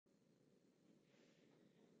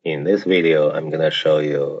In this video, I'm going to show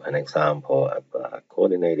you an example of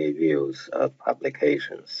coordinated views of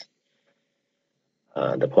publications.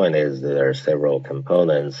 The point is there are several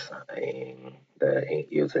components in the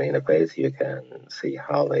user interface. You can see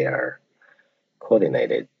how they are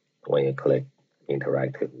coordinated when you click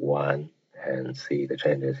interactive one and see the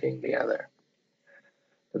changes in the other.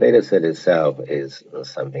 The dataset itself is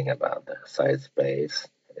something about the site space,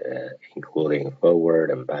 including forward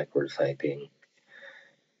and backward citing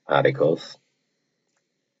articles.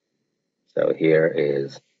 So here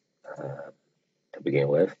is to begin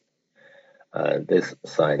with. This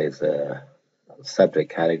site is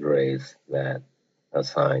subject categories that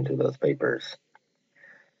assign to those papers.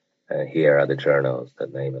 And here are the journals, the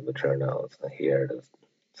name of the journals. And here are the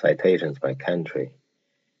citations by country.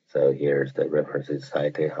 So here's the references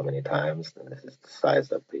cited, how many times, and this is the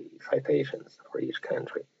size of the citations for each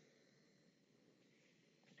country.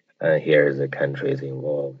 And here is the countries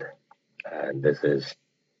involved. And this is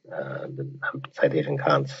the citation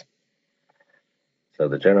counts. So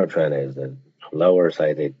the general trend is that lower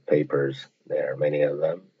cited papers, there are many of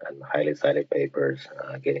them, and highly cited papers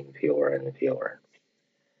getting fewer and fewer.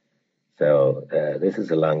 So this is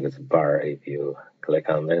the longest bar. If you click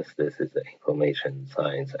on this, this is the information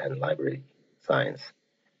science and library science,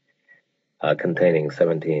 containing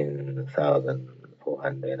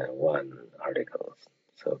 17,401 articles.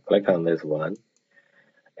 So click on this one.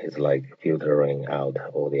 It's like filtering out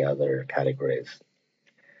all the other categories.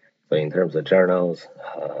 So in terms of journals,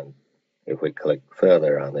 if we click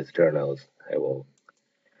further on these journals, it will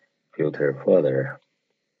filter further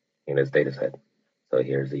in this dataset. So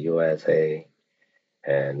here's the USA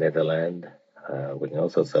and Netherlands. We can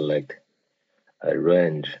also select a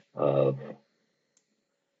range of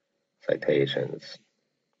citation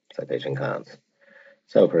counts.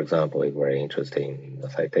 So for example, if we're interested in the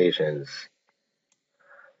citations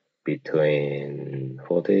between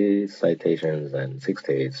 40 citations and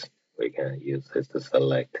 60s, we can use this to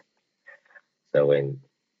select. So when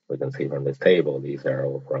we can see from this table, these are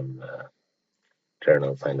all from the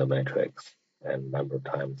journal Scientometrics, and number of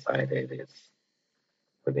times cited is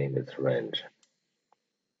within this range.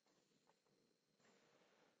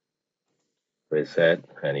 Reset,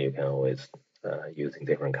 and you can always using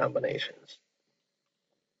different combinations.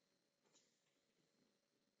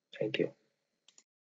 Thank you.